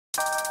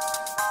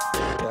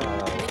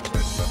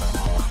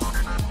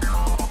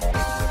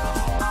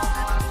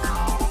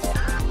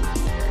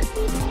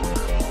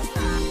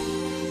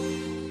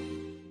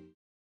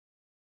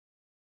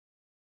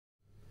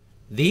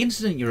The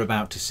incident you're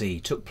about to see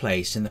took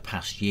place in the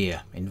past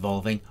year,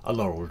 involving a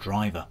Lorol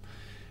driver.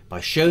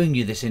 By showing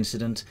you this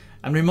incident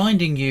and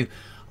reminding you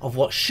of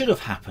what should have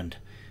happened,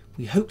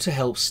 we hope to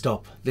help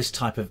stop this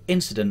type of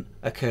incident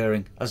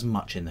occurring as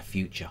much in the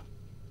future.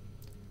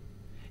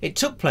 It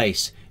took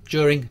place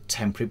during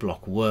temporary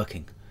block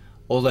working.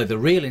 Although the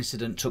real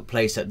incident took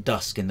place at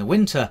dusk in the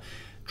winter,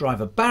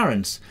 driver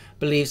Barons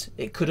believes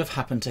it could have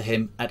happened to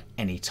him at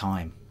any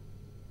time.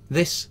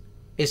 This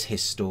is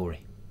his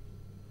story.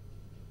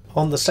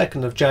 On the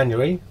 2nd of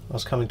January, I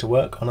was coming to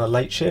work on a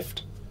late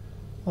shift.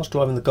 I was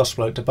driving the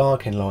Gospel Oak to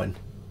Barking line.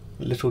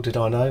 Little did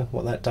I know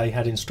what that day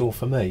had in store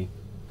for me.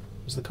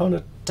 It was the kind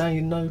of day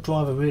no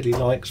driver really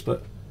likes,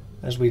 but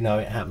as we know,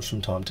 it happens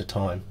from time to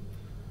time.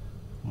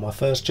 On my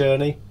first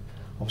journey,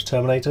 I was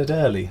terminated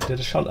early. I did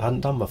a shunt I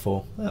hadn't done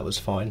before. That was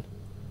fine.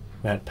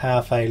 We had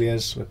power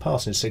failures, we were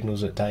passing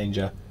signals at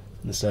danger,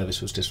 and the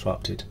service was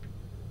disrupted.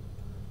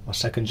 My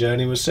second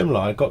journey was similar.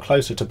 I got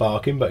closer to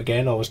Barking, but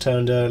again I was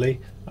turned early,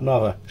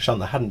 another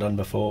shunt I hadn't done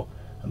before,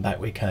 and back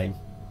we came.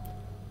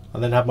 I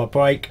then had my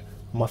break,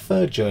 and my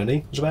third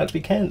journey was about to be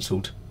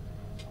cancelled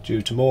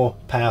due to more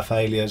power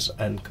failures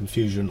and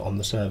confusion on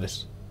the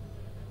service.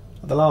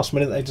 At the last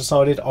minute they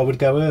decided I would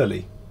go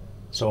early,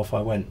 so off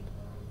I went.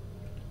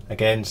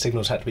 Again,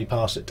 signals had to be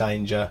passed at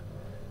danger,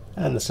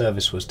 and the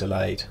service was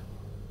delayed.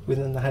 We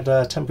then had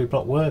a temporary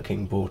block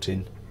working brought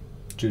in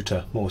due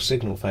to more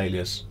signal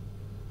failures.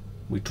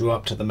 We drew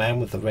up to the man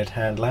with the red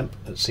hand lamp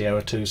at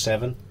Sierra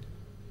 27.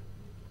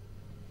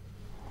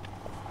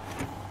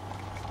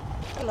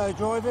 Hello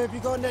driver, have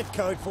you got a net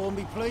code for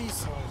me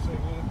please?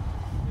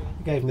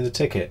 He gave me the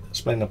ticket,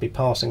 explaining I'd be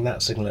passing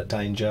that signal at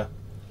danger,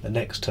 the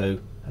next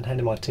two, and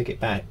handing my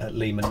ticket back at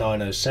Lima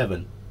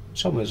 907,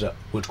 somewhere at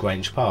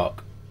Woodgrange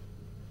Park.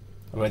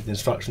 I read the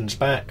instructions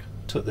back,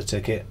 took the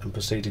ticket and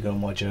proceeded on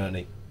my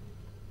journey.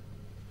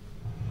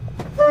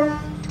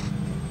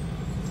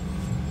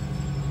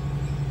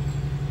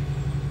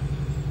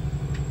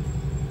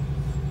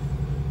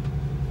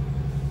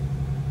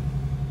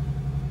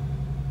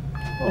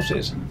 Obviously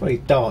it's very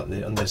dark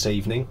on this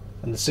evening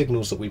and the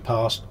signals that we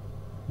passed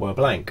were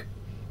blank.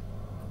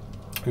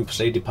 We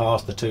proceeded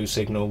past the two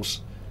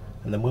signals,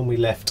 and then when we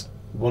left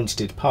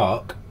Wanstead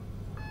Park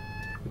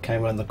we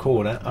came around the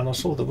corner and I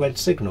saw the red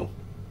signal.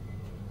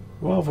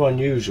 Rather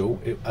unusual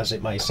as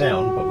it may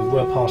sound, but we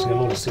were passing a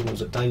lot of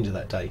signals at danger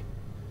that day.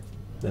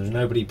 There was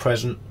nobody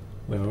present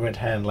with a red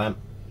hand lamp,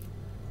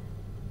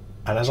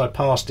 and as I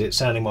passed it,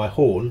 sounding my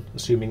horn,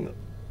 assuming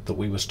that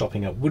we were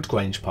stopping at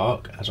Woodgrange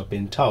Park as I've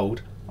been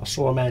told, I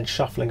saw a man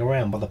shuffling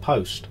around by the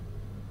post,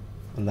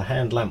 and the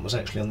hand lamp was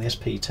actually on the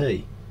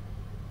SPT.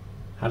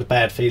 I had a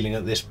bad feeling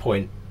at this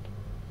point,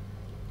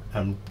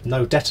 and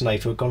no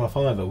detonator had gone off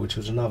either, which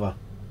was another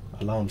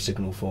alarm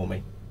signal for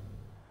me.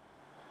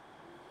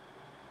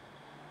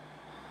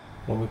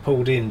 When we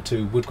pulled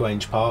into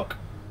Woodgrange Park,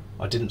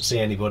 I didn't see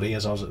anybody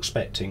as I was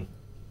expecting.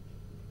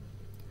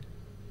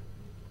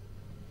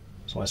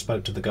 So I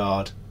spoke to the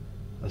guard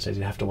and said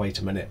he'd have to wait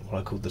a minute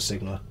while I called the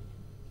signaller.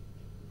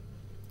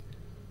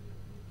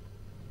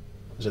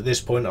 As at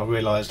this point I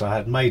realised I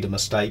had made a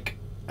mistake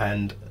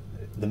and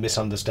the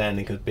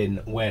misunderstanding had been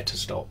where to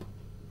stop.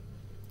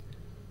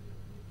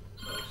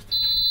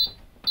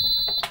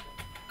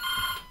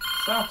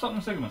 South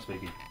Tottenham Signal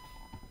speaking.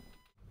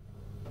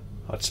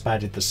 I'd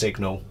spadded the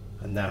signal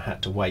and now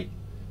had to wait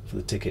for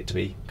the ticket to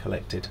be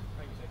collected.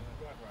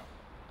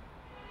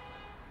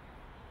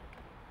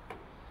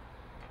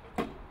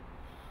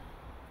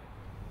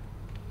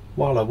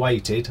 While I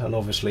waited, and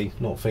obviously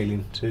not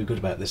feeling too good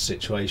about this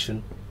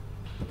situation,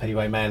 the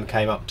PUA man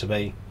came up to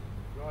me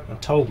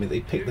and told me that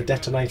he picked the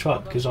detonator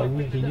up because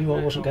he knew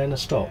I wasn't going to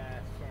stop.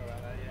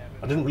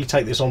 I didn't really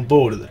take this on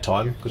board at the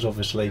time because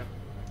obviously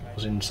I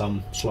was in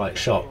some slight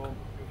shock.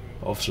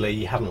 Obviously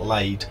he hadn't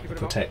laid the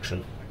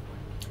protection.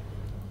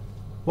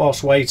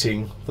 Whilst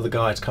waiting for the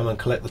guy to come and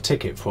collect the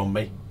ticket from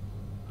me,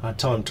 I had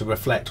time to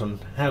reflect on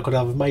how could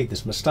I have made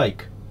this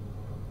mistake.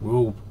 We're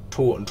all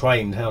taught and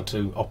trained how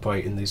to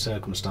operate in these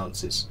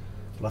circumstances,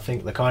 but I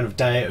think the kind of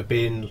day it had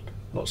been,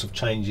 lots of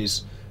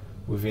changes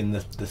within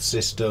the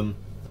system,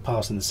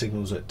 passing the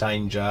signals at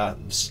danger,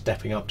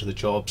 stepping up to the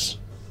jobs,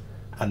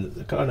 and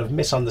the kind of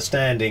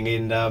misunderstanding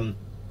in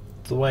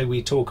the way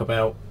we talk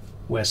about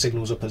where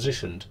signals are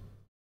positioned.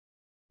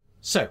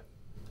 So,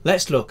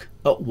 let's look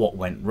at what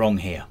went wrong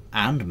here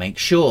and make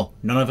sure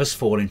none of us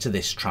fall into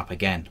this trap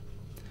again.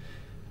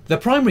 The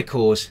primary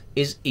cause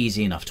is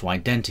easy enough to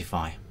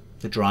identify.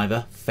 The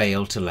driver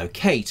failed to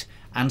locate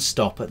and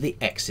stop at the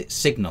exit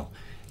signal,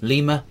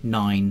 Lima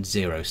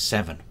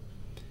 907.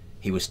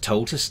 He was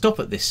told to stop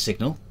at this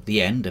signal,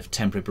 the end of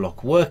temporary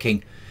block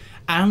working,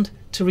 and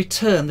to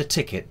return the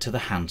ticket to the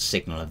hand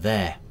signaller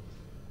there.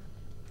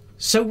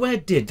 So where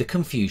did the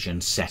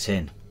confusion set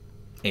in?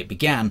 It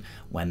began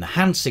when the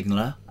hand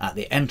signaller at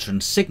the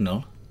entrance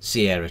signal,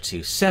 Sierra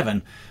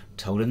 27,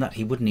 told him that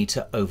he would need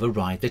to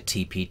override the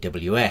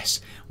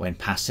TPWS when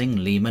passing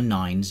Lima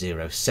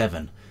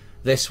 907.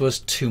 This was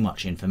too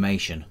much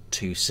information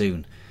too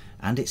soon,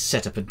 and it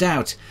set up a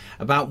doubt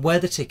about where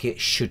the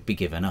ticket should be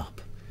given up.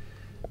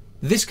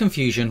 This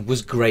confusion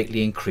was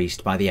greatly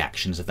increased by the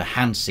actions of the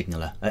hand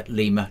signaller at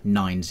Lima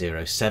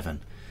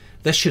 907.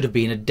 There should have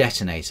been a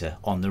detonator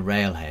on the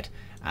railhead,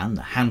 and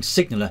the hand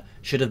signaller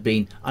should have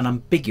been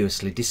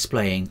unambiguously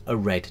displaying a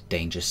red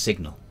danger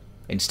signal.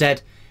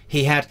 Instead,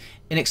 he had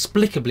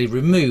inexplicably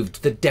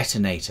removed the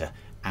detonator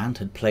and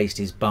had placed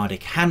his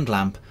Bardic hand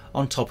lamp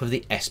on top of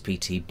the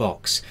SPT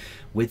box,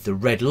 with the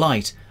red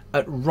light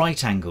at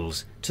right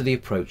angles to the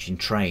approaching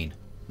train,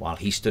 while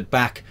he stood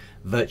back,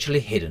 virtually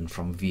hidden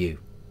from view.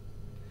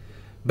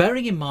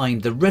 Bearing in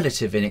mind the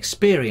relative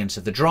inexperience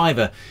of the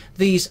driver,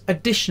 these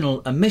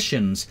additional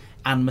omissions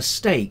and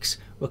mistakes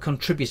were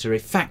contributory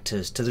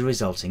factors to the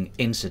resulting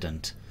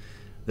incident.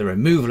 The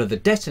removal of the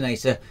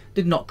detonator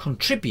did not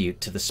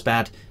contribute to the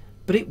SPAD,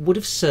 but it would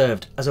have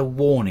served as a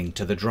warning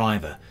to the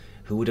driver,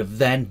 who would have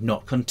then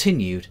not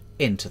continued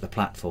into the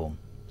platform.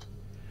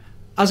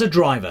 As a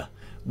driver,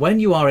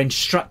 when you are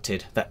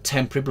instructed that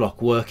temporary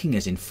block working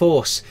is in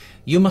force,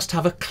 you must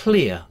have a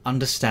clear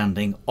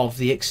understanding of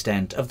the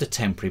extent of the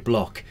temporary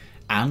block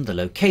and the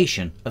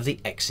location of the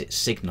exit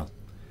signal.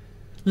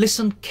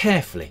 Listen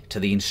carefully to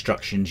the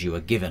instructions you are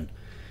given.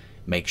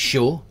 Make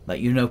sure that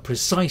you know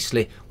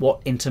precisely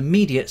what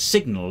intermediate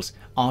signals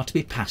are to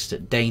be passed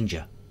at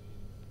danger.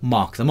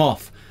 Mark them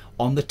off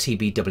on the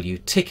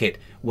TBW ticket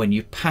when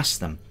you pass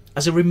them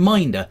as a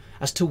reminder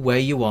as to where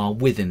you are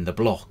within the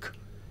block.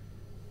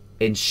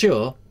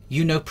 Ensure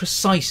you know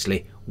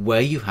precisely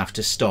where you have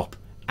to stop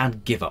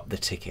and give up the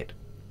ticket.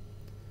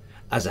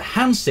 As a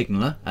hand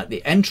signaller at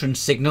the entrance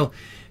signal,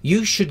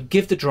 you should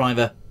give the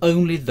driver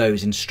only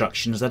those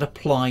instructions that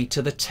apply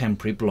to the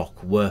temporary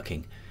block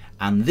working,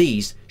 and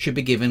these should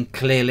be given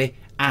clearly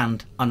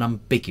and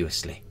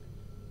unambiguously.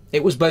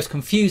 It was both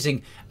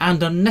confusing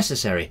and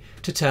unnecessary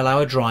to tell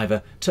our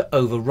driver to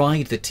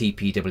override the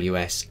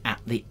TPWS at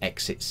the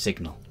exit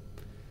signal.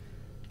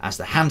 As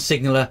the hand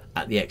signaller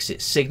at the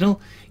exit signal,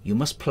 you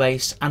must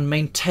place and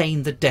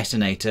maintain the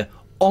detonator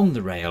on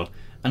the rail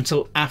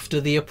until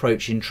after the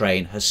approaching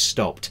train has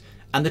stopped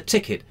and the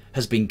ticket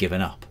has been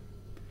given up.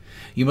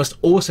 You must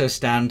also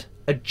stand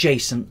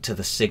adjacent to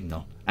the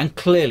signal and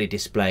clearly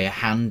display a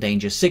hand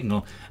danger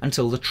signal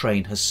until the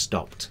train has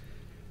stopped.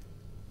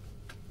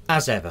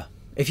 As ever,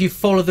 if you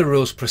follow the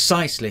rules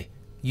precisely,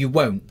 you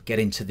won't get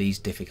into these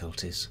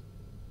difficulties.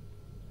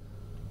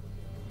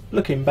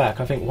 Looking back,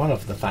 I think one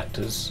of the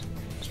factors,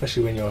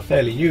 especially when you're a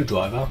fairly new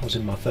driver, I was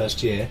in my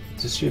first year,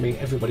 is assuming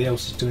everybody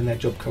else is doing their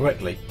job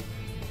correctly.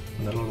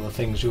 And a lot of the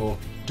things you're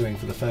doing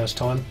for the first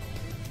time,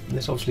 and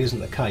this obviously isn't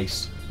the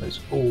case. So it's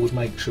always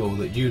make sure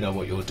that you know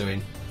what you're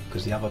doing,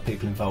 because the other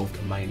people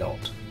involved may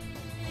not.